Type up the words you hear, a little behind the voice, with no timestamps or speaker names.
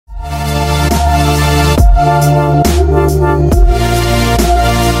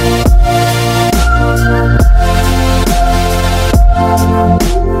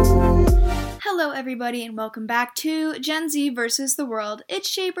welcome back to Gen Z versus the world.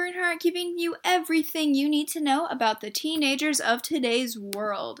 It's Shae Bernhardt giving you everything you need to know about the teenagers of today's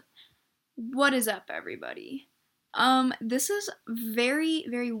world. What is up, everybody? This is very,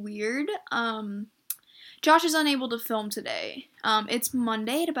 very weird. Josh is unable to film today. It's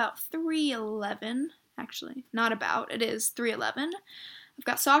Monday at about 3:11. Actually, not about, it is 3:11. I've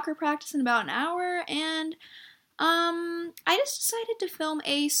got soccer practice in about an hour, and I just decided to film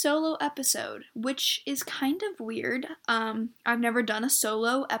a solo episode, which is kind of weird. I've never done a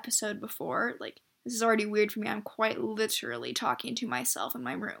solo episode before. This is already weird for me. I'm quite literally talking to myself in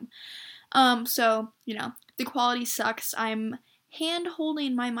my room. So, the quality sucks. I'm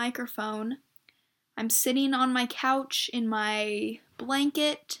hand-holding my microphone. I'm sitting on my couch in my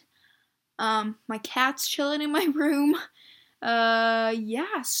blanket. My cat's chilling in my room.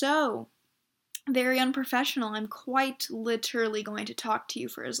 So very unprofessional. I'm quite literally going to talk to you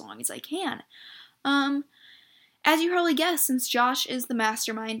for as long as I can. As you probably guessed, since Josh is the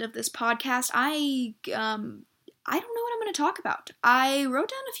mastermind of this podcast, I don't know what I'm going to talk about. I wrote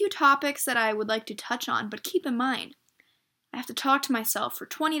down a few topics that I would like to touch on, but keep in mind, I have to talk to myself for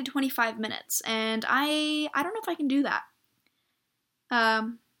 20 to 25 minutes, and I don't know if I can do that.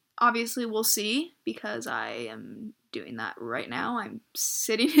 Obviously, we'll see, because I am doing that right now. I'm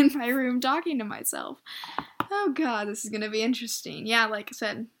sitting in my room talking to myself. Oh god, this is gonna be interesting. Yeah, like I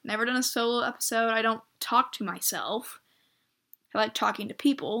said, never done a solo episode. I don't talk to myself. I like talking to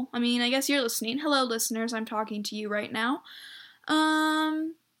people. I mean, I guess you're listening. Hello, listeners, I'm talking to you right now.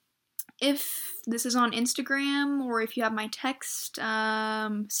 If this is on Instagram, or if you have my text,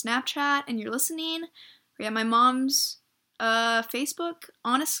 Snapchat, and you're listening, or you have my mom's Facebook,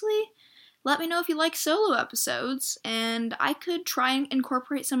 honestly, let me know if you like solo episodes, and I could try and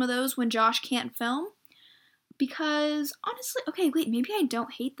incorporate some of those when Josh can't film, because, honestly, okay, wait, maybe I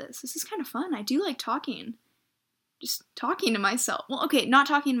don't hate this. This is kind of fun. I do like talking. Just talking to myself. Well, okay, not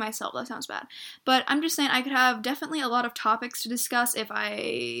talking to myself, that sounds bad. But I'm just saying I could have definitely a lot of topics to discuss if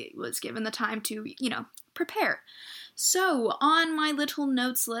I was given the time to, prepare. So, on my little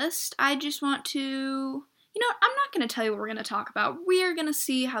notes list, I just want to... I'm not going to tell you what we're going to talk about. We are going to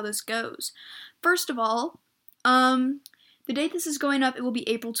see how this goes. First of all, the date this is going up, it will be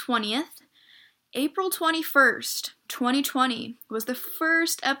April 20th. April 21st, 2020 was the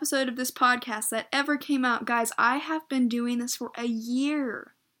first episode of this podcast that ever came out. Guys, I have been doing this for a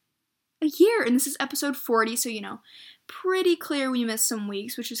year. A year! And this is episode 40, so, pretty clear we missed some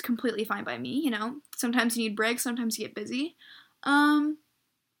weeks, which is completely fine by me, Sometimes you need breaks, sometimes you get busy.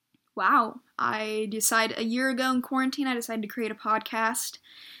 Wow, I decided a year ago in quarantine, I decided to create a podcast.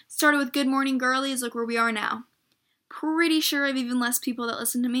 Started with Good Morning Girlies, look where we are now. Pretty sure I have even less people that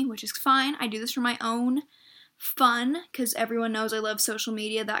listen to me, which is fine. I do this for my own fun, because everyone knows I love social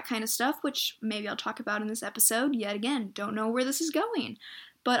media, that kind of stuff, which maybe I'll talk about in this episode. Yet again, don't know where this is going.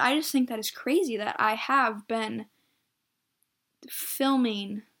 But I just think that is crazy that I have been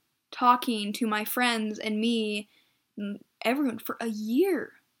filming, talking to my friends and me, and everyone for a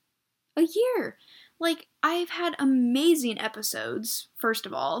year. A year! I've had amazing episodes, first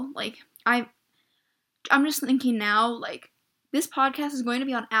of all. I'm just thinking now, this podcast is going to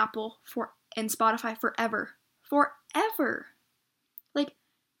be on Apple and Spotify forever. Forever!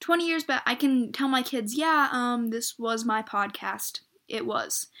 20 years back, I can tell my kids, this was my podcast. It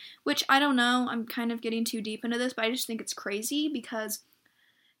was. Which, I don't know, I'm kind of getting too deep into this, but I just think it's crazy, because,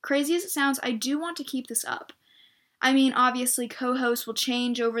 crazy as it sounds, I do want to keep this up. I mean, obviously, co-hosts will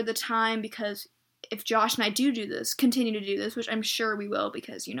change over the time, because if Josh and I continue to do this, which I'm sure we will,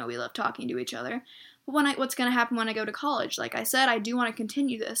 because, we love talking to each other. But what's going to happen when I go to college? Like I said, I do want to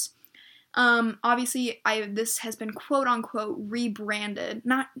continue this. Obviously, this has been quote-unquote rebranded.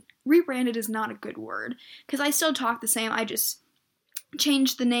 Rebranded is not a good word, because I still talk the same. I just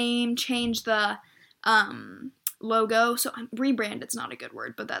changed the name, changed the logo. So rebranded's not a good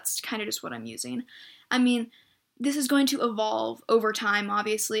word, but that's kind of just what I'm using. I mean, this is going to evolve over time,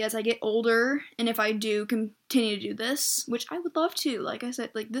 obviously, as I get older, and if I do continue to do this, which I would love to, like I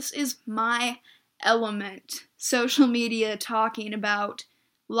said, this is my element. Social media, talking about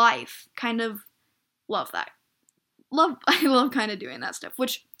life, kind of love that. I love kind of doing that stuff,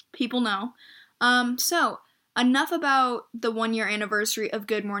 which people know. So, enough about the 1 year anniversary of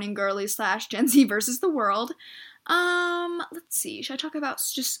Good Morning Girlies / Gen Z versus the world. Let's see, should I talk about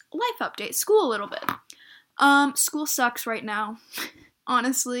just life updates, school a little bit? School sucks right now,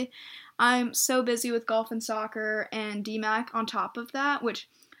 honestly. I'm so busy with golf and soccer and DMAC on top of that, which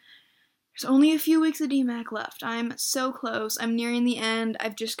there's only a few weeks of DMAC left. I'm so close. I'm nearing the end.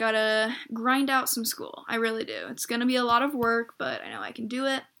 I've just gotta grind out some school. I really do. It's gonna be a lot of work, but I know I can do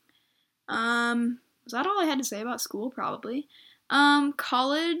it. Was that all I had to say about school? Probably.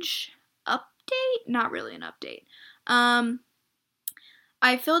 College update? Not really an update.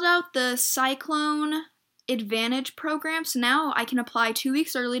 I filled out the Cyclone Advantage program, so now I can apply 2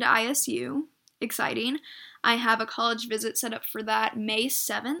 weeks early to ISU. Exciting. I have a college visit set up for that May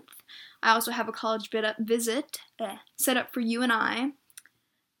 7th. I also have a college visit set up for you and I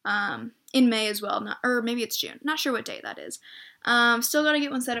in May as well, or maybe it's June. Not sure what day that is. Still got to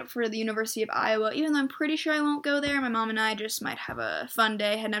get one set up for the University of Iowa, even though I'm pretty sure I won't go there. My mom and I just might have a fun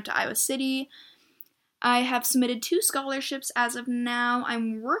day heading up to Iowa City. I have submitted 2 scholarships as of now.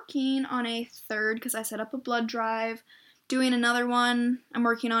 I'm working on a third because I set up a blood drive. Doing another one I'm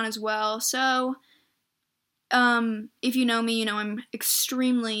working on as well. So, if you know me, you know I'm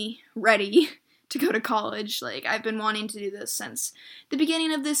extremely ready to go to college. Like, I've been wanting to do this since the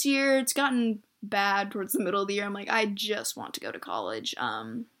beginning of this year. It's gotten bad towards the middle of the year. I'm like, I just want to go to college.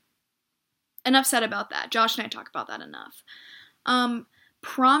 Enough said about that. Josh and I talk about that enough.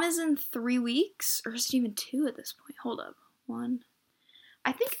 Prom is in 3 weeks, or is it even 2 at this point? Hold up. 1.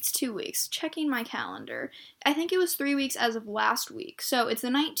 I think it's 2 weeks. Checking my calendar. I think it was 3 weeks as of last week. So it's the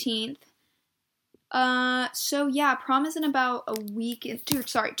 19th. So yeah, prom is in about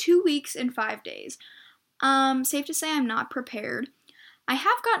 2 weeks and 5 days. Safe to say I'm not prepared. I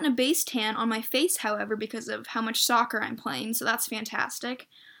have gotten a base tan on my face, however, because of how much soccer I'm playing, so that's fantastic.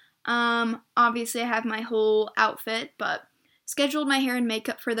 Obviously I have my whole outfit, but scheduled my hair and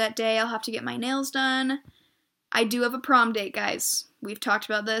makeup for that day. I'll have to get my nails done. I do have a prom date, guys. We've talked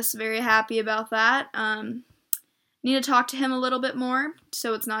about this. Very happy about that. Need to talk to him a little bit more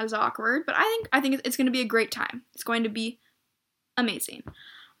so it's not as awkward. But I think it's going to be a great time. It's going to be amazing.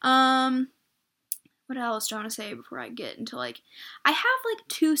 What else do I want to say before I get into, I have,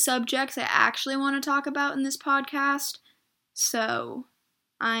 2 subjects I actually want to talk about in this podcast. So,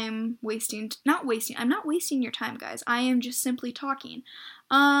 I'm not wasting your time, guys. I am just simply talking.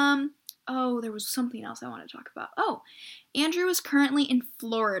 There was something else I wanted to talk about. Oh, Andrew is currently in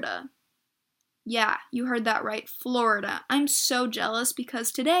Florida. Yeah, you heard that right, Florida. I'm so jealous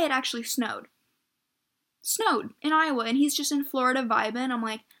because today it actually snowed. Snowed in Iowa, and he's just in Florida vibing. I'm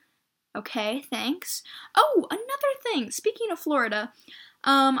like, okay, thanks. Oh, another thing. Speaking of Florida,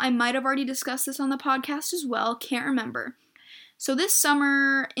 I might have already discussed this on the podcast as well. Can't remember. So this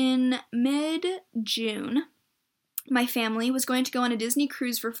summer in mid-June, my family was going to go on a Disney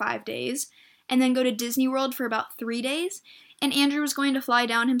cruise for 5 days and then go to Disney World for about 3 days. And Andrew was going to fly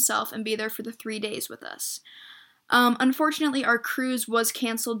down himself and be there for the 3 days with us. Unfortunately, our cruise was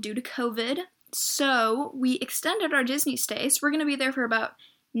canceled due to COVID, so we extended our Disney stay. So we're going to be there for about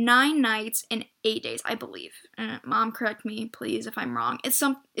 9 nights and 8 days, I believe. Mom, correct me, please, if I'm wrong. It's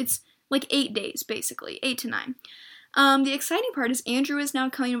 8 days, basically, 8 to 9. The exciting part is Andrew is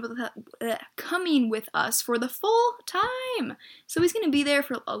now coming with us for the full time. So he's going to be there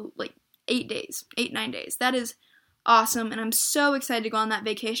for 8 days, 9 days. That is awesome, and I'm so excited to go on that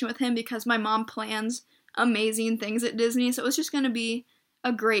vacation with him because my mom plans amazing things at Disney, so it's just going to be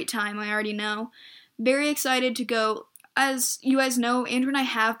a great time, I already know. Very excited to go. As you guys know, Andrew and I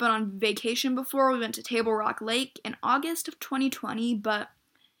have been on vacation before. We went to Table Rock Lake in August of 2020, but,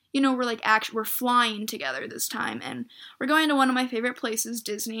 we're flying together this time, and we're going to one of my favorite places,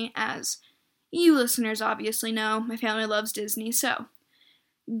 Disney, as you listeners obviously know. My family loves Disney, so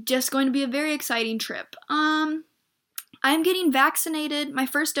just going to be a very exciting trip. I'm getting vaccinated, my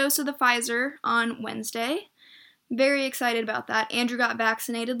first dose of the Pfizer on Wednesday. Very excited about that. Andrew got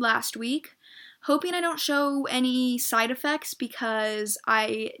vaccinated last week. Hoping I don't show any side effects because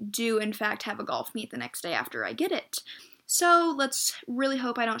I do, in fact, have a golf meet the next day after I get it. So let's really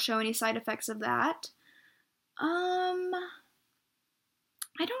hope I don't show any side effects of that. I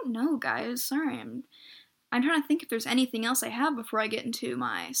don't know, guys. Sorry, I'm trying to think if there's anything else I have before I get into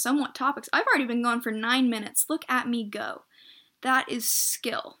my somewhat topics. I've already been going for 9 minutes. Look at me go. That is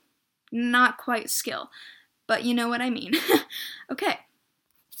skill. Not quite skill, but you know what I mean. Okay,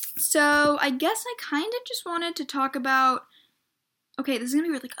 so I guess I kind of just wanted to talk about, this is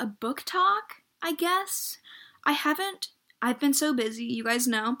going to be a book talk, I guess. I've been so busy, you guys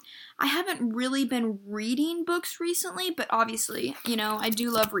know. I haven't really been reading books recently, but obviously, I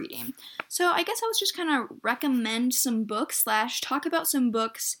do love reading. So I guess I was just kind of recommend some books / talk about some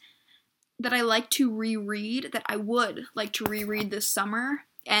books that I like to reread, that I would like to reread this summer.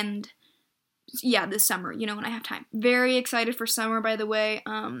 And yeah, this summer, when I have time. Very excited for summer, by the way.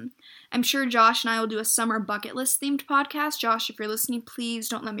 I'm sure Josh and I will do a summer bucket list themed podcast. Josh, if you're listening, please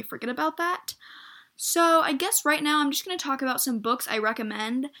don't let me forget about that. So I guess right now I'm just going to talk about some books I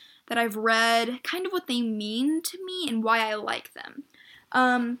recommend that I've read, kind of what they mean to me and why I like them.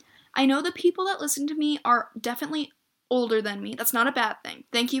 I know the people that listen to me are definitely older than me. That's not a bad thing.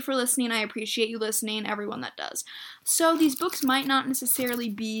 Thank you for listening. I appreciate you listening, everyone that does. So these books might not necessarily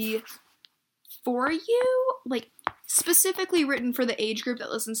be for you, like, specifically written for the age group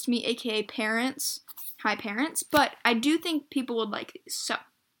that listens to me, aka parents. Hi, parents. But I do think people would like these. So,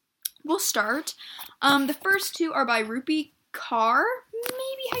 we'll start. The first two are by Rupi Kaur,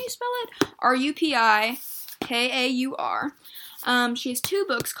 maybe how you spell it? Rupikaur. She has two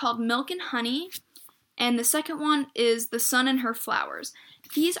books called Milk and Honey, and the second one is The Sun and Her Flowers.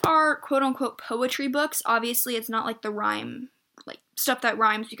 These are quote-unquote poetry books. Obviously, it's not like the rhyme, like stuff that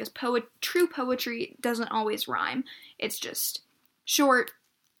rhymes, because true poetry doesn't always rhyme. It's just short.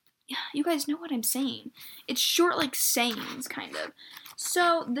 You guys know what I'm saying. It's short, like sayings, kind of.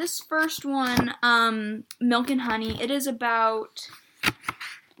 So this first one, Milk and Honey, it is about,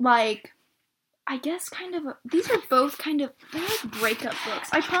 like, I guess kind of, these are both kind of, they're like breakup books.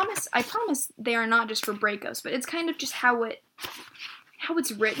 I promise they are not just for breakups, but it's kind of just how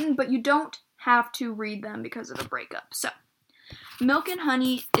it's written, but you don't have to read them because of a breakup. So, Milk and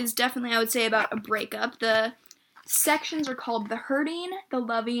Honey is definitely, I would say, about a breakup. The sections are called the hurting, the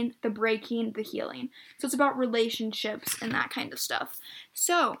loving, the breaking, the healing. So it's about relationships and that kind of stuff.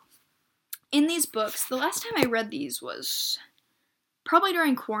 So, in these books, the last time I read these was probably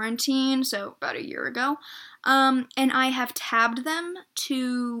during quarantine, so about a year ago. And I have tabbed them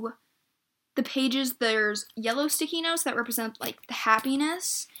to the pages. There's yellow sticky notes that represent, like, the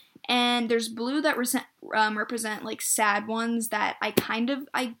happiness, and there's blue that represent, like, sad ones that I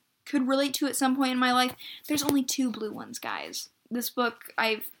could relate to at some point in my life. There's only 2 blue ones, guys. This book,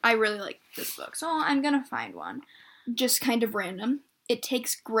 I really like this book, so I'm gonna find one. Just kind of random.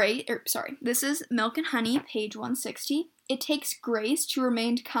 This is Milk and Honey, page 160. It takes grace to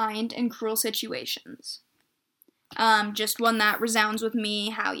remain kind in cruel situations. Just one that resounds with me,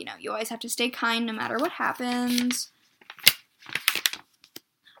 how, you always have to stay kind no matter what happens.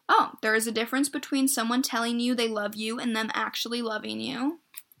 Oh, there is a difference between someone telling you they love you and them actually loving you.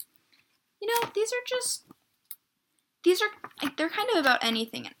 They're kind of about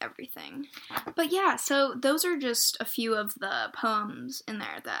anything and everything. But yeah, so those are just a few of the poems in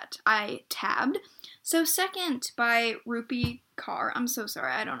there that I tabbed. So second, by Rupi Kaur, I'm so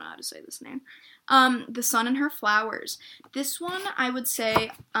sorry, I don't know how to say this name. The Sun and Her Flowers. This one, I would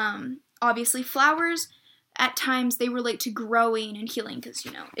say, obviously flowers, at times they relate to growing and healing, because,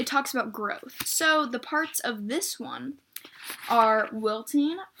 it talks about growth. So the parts of this one are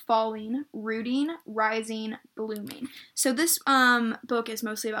wilting, falling, rooting, rising, blooming. So this book is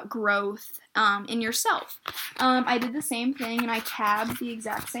mostly about growth in yourself. I did the same thing, and I tabbed the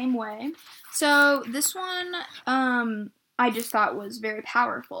exact same way. So this one I just thought was very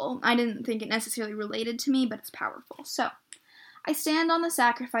powerful. I didn't think it necessarily related to me, but it's powerful. So, I stand on the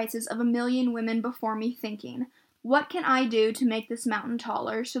sacrifices of 1,000,000 women before me thinking, what can I do to make this mountain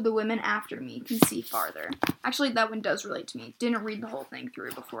taller so the women after me can see farther? Actually, that one does relate to me. Didn't read the whole thing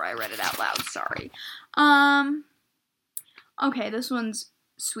through before I read it out loud, sorry. Okay, this one's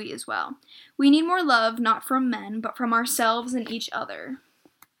sweet as well. We need more love, not from men, but from ourselves and each other.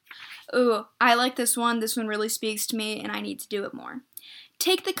 Ooh, I like this one. This one really speaks to me, and I need to do it more.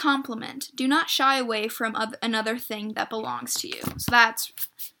 Take the compliment. Do not shy away from another thing that belongs to you. So that's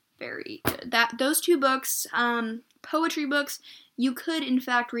very good. Those 2 books, poetry books, you could in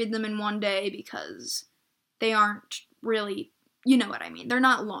fact read them in one day because they aren't really, you know what I mean. They're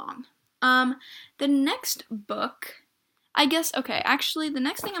not long. The next book, I guess, okay, actually the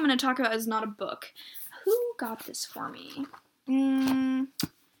next thing I'm going to talk about is not a book. Who got this for me?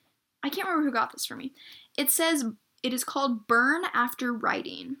 I can't remember who got this for me. It is called Burn After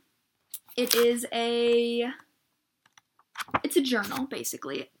Writing. It's a journal,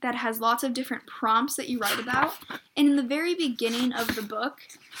 basically, that has lots of different prompts that you write about. And in the very beginning of the book,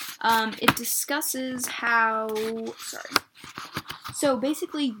 it discusses So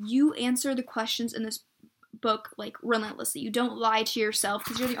basically, you answer the questions in this book, like, relentlessly. You don't lie to yourself,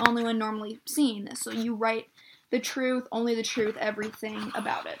 because you're the only one normally seeing this. So you write the truth, only the truth, everything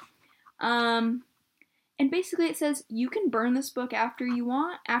about it. And basically it says you can burn this book after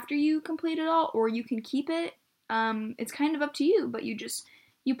you complete it all, or you can keep it. It's kind of up to you, but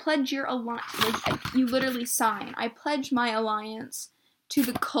you pledge your alliance, like, you literally sign, I pledge my alliance to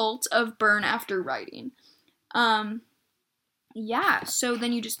the cult of Burn After Writing. Yeah, so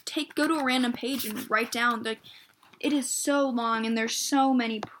then you just go to a random page and write down, like, it is so long and there's so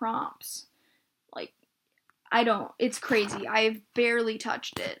many prompts. Like, it's crazy. I've barely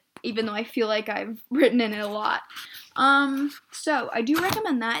touched it. even though I feel like I've written in it a lot. So I do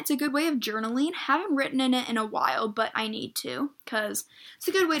recommend that. It's a good way of journaling. Haven't written in it in a while, but I need to, because it's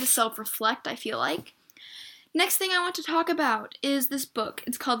a good way to self-reflect, I feel like. Next thing I want to talk about is this book.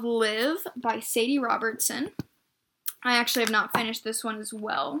 It's called Live by Sadie Robertson. I actually have not finished this one as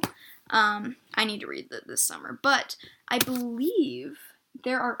well. I need to read this summer, but I believe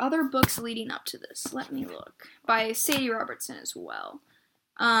there are other books leading up to this. Let me look. By Sadie Robertson as well.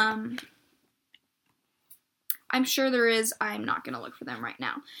 I'm sure there is. I'm not going to look for them right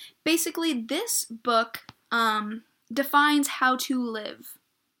now. Basically, this book defines how to live.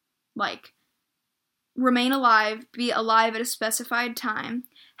 Like, remain alive, be alive at a specified time,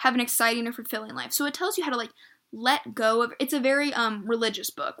 have an exciting or fulfilling life. So it tells you how to, like, let go of... It's a very religious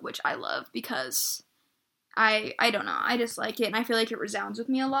book, which I love because I don't know. I just like it, and I feel like it resounds with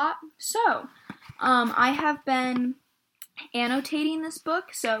me a lot. So, I have been annotating this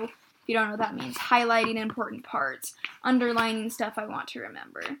book, so... If you don't know what that means, highlighting important parts, underlining stuff I want to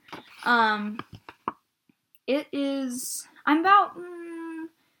remember. I'm about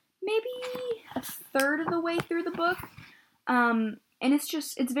maybe a third of the way through the book, and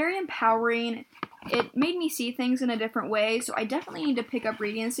it's very empowering. It made me see things in a different way, so I definitely need to pick up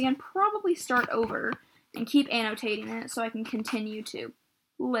reading this again, probably start over, and keep annotating it so I can continue to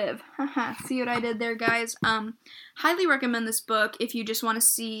live. Haha, see what I did there, guys? Highly recommend this book if you just want to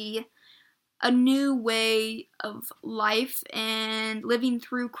see a new way of life and living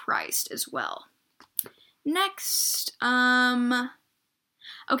through Christ as well. Next,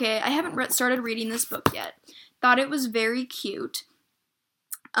 okay, I haven't started reading this book yet. Thought it was very cute.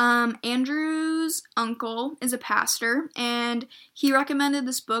 Andrew's uncle is a pastor, and he recommended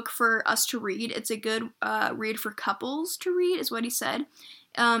this book for us to read. It's a good read for couples to read, is what he said.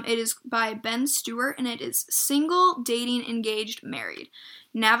 It is by Ben Stewart, and it is Single, Dating, Engaged, Married.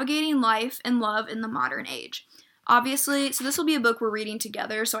 Navigating Life and Love in the Modern Age. Obviously, so this will be a book we're reading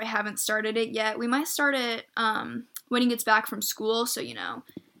together, so I haven't started it yet. We might start it when he gets back from school, so, you know,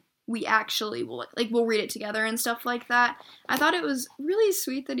 we actually will, we'll read it together and stuff like that. I thought it was really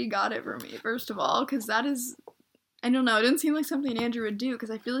sweet that he got it for me, first of all, because that is, I don't know, it didn't seem like something Andrew would do,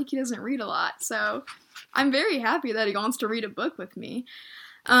 because I feel like he doesn't read a lot, so I'm very happy that he wants to read a book with me.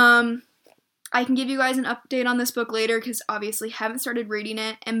 I can give you guys an update on this book later, because obviously haven't started reading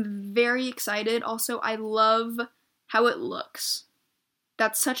it. I'm very excited. Also, I love how it looks.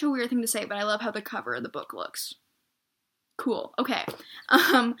 That's such a weird thing to say, but I love how the cover of the book looks. Cool. Okay.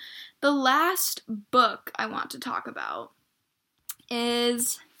 The last book I want to talk about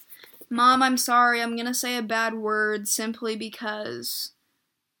is... Mom, I'm sorry, I'm gonna say a bad word simply because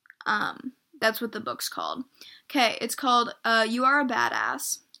that's what the book's called. Okay, it's called You Are a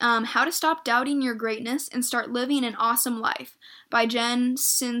Badass. How to Stop Doubting Your Greatness and Start Living an Awesome Life by Jen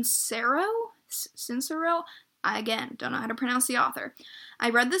Sincero? I, again, don't know how to pronounce the author. I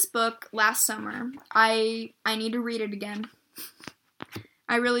read this book last summer. I need to read it again.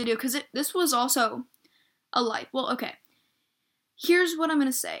 I really do, because this was also a life. Well, okay. Here's what I'm going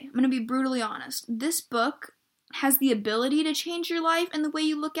to say. I'm going to be brutally honest. This book has the ability to change your life and the way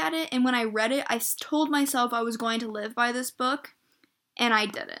you look at it, and when I read it, I told myself I was going to live by this book. And I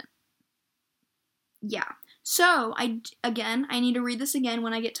didn't. Yeah. So, I need to read this again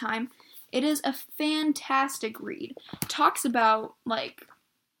when I get time. It is a fantastic read. It talks about,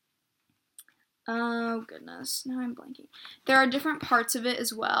 oh goodness, now I'm blanking. There are different parts of it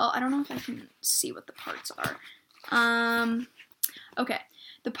as well. I don't know if I can see what the parts are. Okay.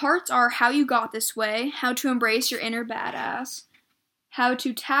 The parts are how you got this way, how to embrace your inner badass, how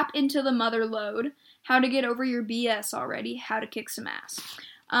to tap into the mother lode, how to get over your BS already, how to kick some ass.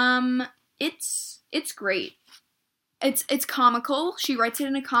 It's great. It's comical. She writes it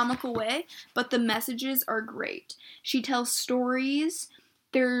in a comical way, but the messages are great. She tells stories.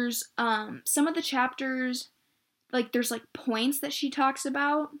 There's some of the chapters, there's points that she talks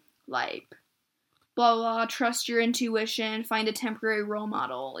about, blah blah, trust your intuition, find a temporary role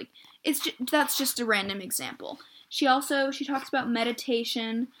model. That's just a random example. She talks about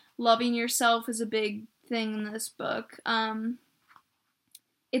meditation. Loving yourself is a big thing in this book. I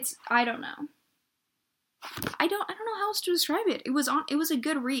don't know. I don't know how else to describe it. It was a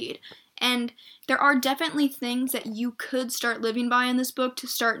good read. And there are definitely things that you could start living by in this book to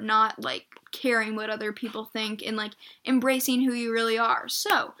start not, caring what other people think and, embracing who you really are.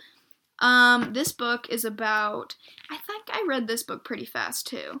 So, this book is about, I think I read this book pretty fast,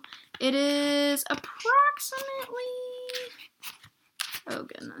 too. It is approximately... Oh,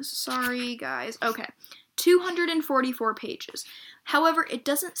 goodness. Sorry, guys. Okay. 244 pages. However, it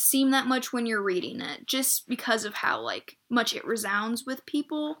doesn't seem that much when you're reading it, just because of how, like, much it resounds with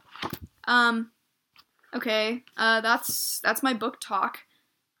people. Okay, that's my book talk.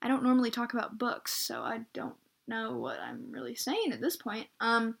 I don't normally talk about books, so I don't know what I'm really saying at this point.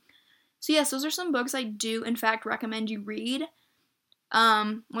 So yes, those are some books I do, in fact, recommend you read.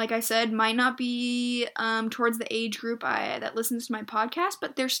 Like I said, might not be, towards the age group that listens to my podcast,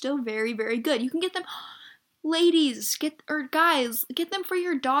 but they're still very, very good. You can get them, ladies, guys, get them for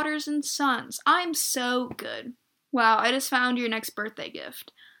your daughters and sons. I'm so good. Wow, I just found your next birthday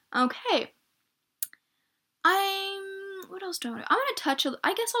gift. Okay. What else do I want to, I'm going to touch,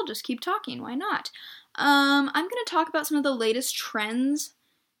 I guess I'll just keep talking, why not? I'm going to talk about some of the latest trends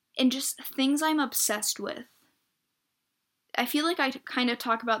and just things I'm obsessed with. I feel like I kind of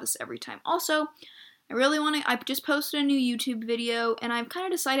talk about this every time. Also, I just posted a new YouTube video, and I've kind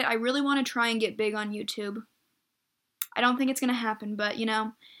of decided I really want to try and get big on YouTube. I don't think it's going to happen, but,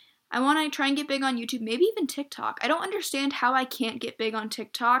 I want to try and get big on YouTube, maybe even TikTok. I don't understand how I can't get big on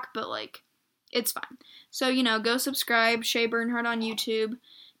TikTok, but, it's fine. So, go subscribe, Shae Bernhardt on YouTube.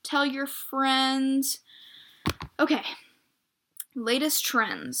 Tell your friends. Okay. Latest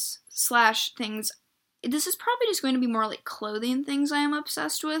trends / things. This is probably just going to be more like clothing things I am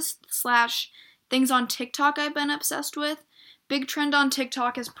obsessed with / things on TikTok I've been obsessed with. Big trend on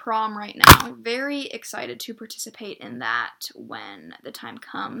TikTok is prom right now. I'm very excited to participate in that when the time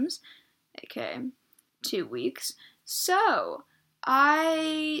comes. Okay, 2 weeks. So,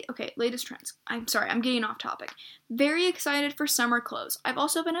 latest trends. I'm sorry, I'm getting off topic. Very excited for summer clothes. I've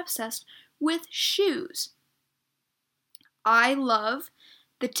also been obsessed with shoes. I love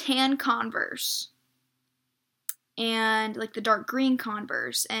the tan Converse and the dark green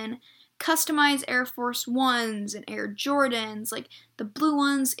Converse and customized Air Force Ones and Air Jordans, the blue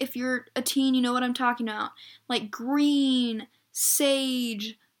ones. If you're a teen, you know what I'm talking about. Green,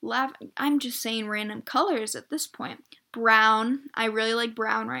 sage, I'm just saying random colors at this point. Brown. I really like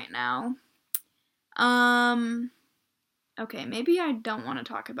brown right now. Okay, maybe I don't want to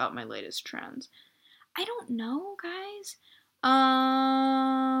talk about my latest trends. I don't know, guys.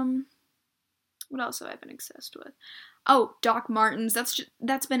 What else have I been obsessed with? Oh, Doc Martens.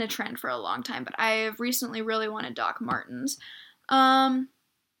 That's been a trend for a long time, but I've recently really wanted Doc Martens. I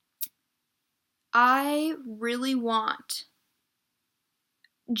really want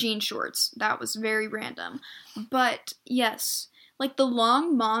jean shorts. That was very random. But yes, the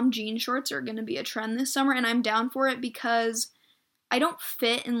long mom jean shorts are going to be a trend this summer, and I'm down for it because I don't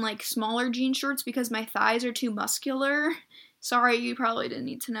fit in smaller jean shorts because my thighs are too muscular. Sorry, you probably didn't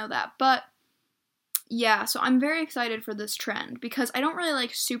need to know that. But yeah, so I'm very excited for this trend because I don't really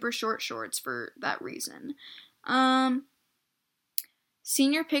like super short shorts for that reason.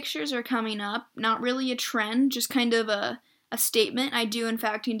 Senior pictures are coming up. Not really a trend, just kind of a statement. I do, in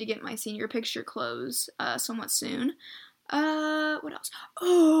fact, need to get my senior picture clothes somewhat soon. What else?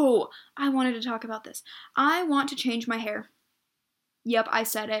 Oh, I wanted to talk about this. I want to change my hair. Yep, I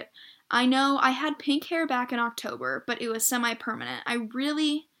said it. I know I had pink hair back in October, but it was semi-permanent. I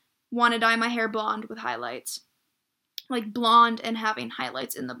really want to dye my hair blonde with highlights. Blonde and having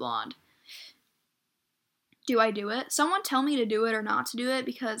highlights in the blonde. Do I do it? Someone tell me to do it or not to do it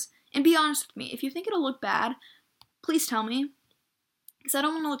and be honest with me, if you think it'll look bad, please tell me, because I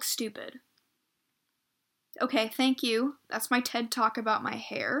don't want to look stupid. Okay, thank you. That's my TED Talk about my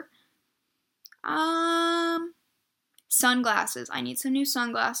hair. Sunglasses. I need some new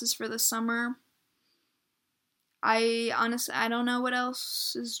sunglasses for this summer. I don't know what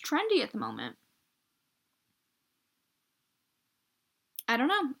else is trendy at the moment. I don't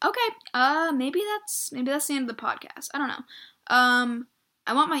know. Okay. Maybe that's the end of the podcast. I don't know.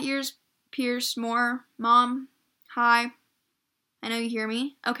 I want my ears pierced more. Mom, hi. I know you hear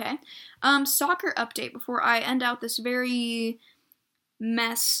me. Okay. Soccer update before I end out this very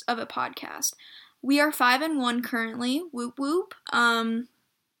mess of a podcast. We are 5-1 currently. Whoop whoop.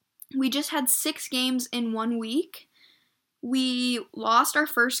 We just had 6 games in 1 week. We lost our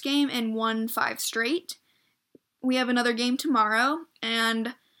first game and won 5 straight. We have another game tomorrow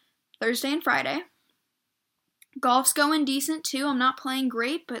and Thursday and Friday. Golf's going decent too. I'm not playing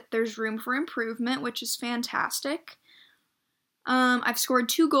great, but there's room for improvement, which is fantastic. I've scored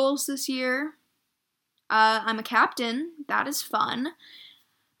 2 goals this year. I'm a captain. That is fun.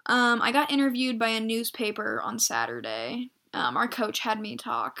 I got interviewed by a newspaper on Saturday. Our coach had me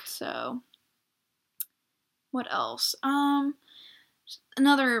talk, so what else?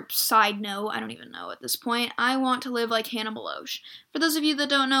 Another side note, I don't even know at this point. I want to live like Hannah Maloche. For those of you that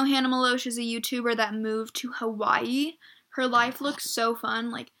don't know, Hannah Maloche is a YouTuber that moved to Hawaii. Her life looks so fun.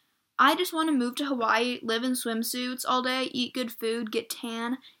 I just want to move to Hawaii, live in swimsuits all day, eat good food, get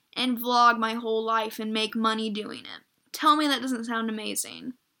tan, and vlog my whole life and make money doing it. Tell me that doesn't sound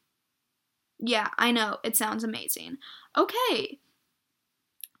amazing. Yeah, I know, it sounds amazing. Okay.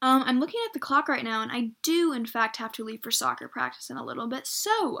 I'm looking at the clock right now, and I do, in fact, have to leave for soccer practice in a little bit,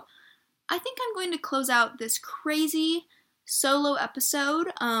 so I think I'm going to close out this crazy solo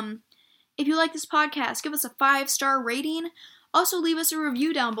episode. If you like this podcast, give us a 5-star rating. Also, leave us a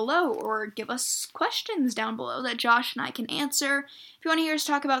review down below, or give us questions down below that Josh and I can answer. If you want to hear us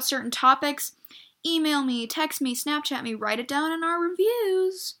talk about certain topics, email me, text me, Snapchat me, write it down in our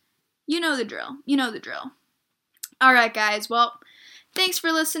reviews. You know the drill. Alright, guys, well, thanks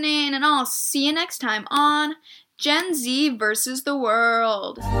for listening, and I'll see you next time on Gen Z versus the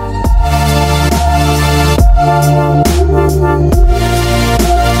world.